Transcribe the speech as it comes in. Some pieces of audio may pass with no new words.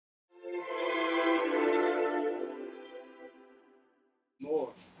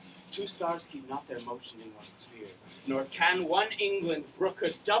Two stars keep not their motion in one sphere, nor can one England brook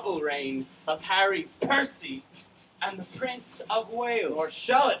a double reign of Harry Percy and the Prince of Wales. Nor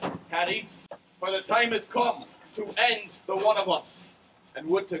shall it, Harry, for the time has come to end the one of us. And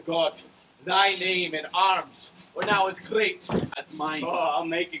would to God, thy name in arms were now as great as mine. Oh, I'll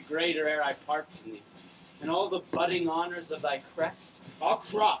make it greater ere I part from thee, and all the budding honors of thy crest I'll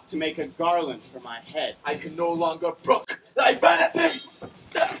crop to make a garland for my head. I can no longer brook thy vanities.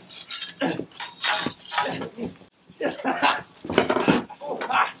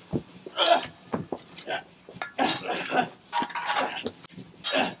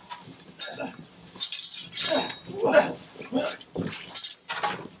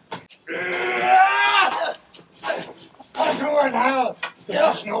 I'm going hell.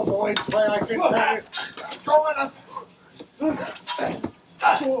 There's no boys play, I can tell you. Going up.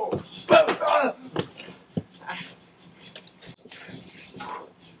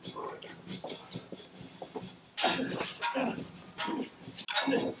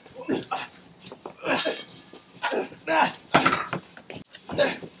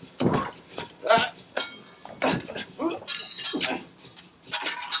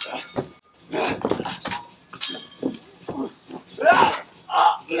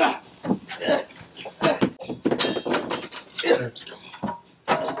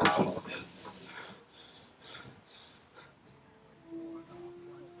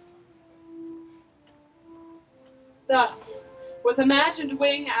 Thus, with imagined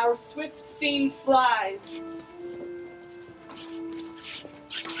wing, our swift scene flies,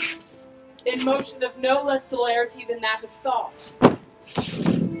 in motion of no less celerity than that of thought.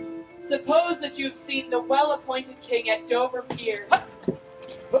 Suppose that you have seen the well-appointed king at Dover Pier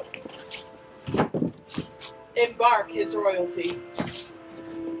embark his royalty.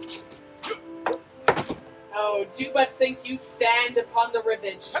 Oh, do but think you stand upon the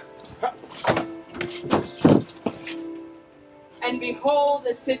rivage, and behold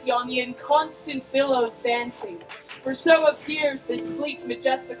a city on the inconstant billows dancing, for so appears this fleet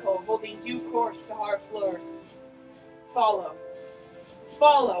majestical, holding due course to Harfleur. Follow,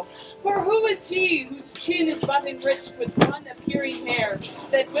 follow, for who is he whose chin is but enriched with one appearing hair,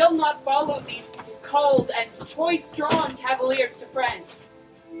 that will not follow these culled and choice-drawn cavaliers to France?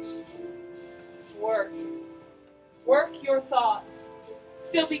 Work your thoughts,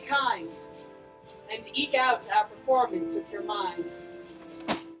 still be kind, and eke out our performance with your mind.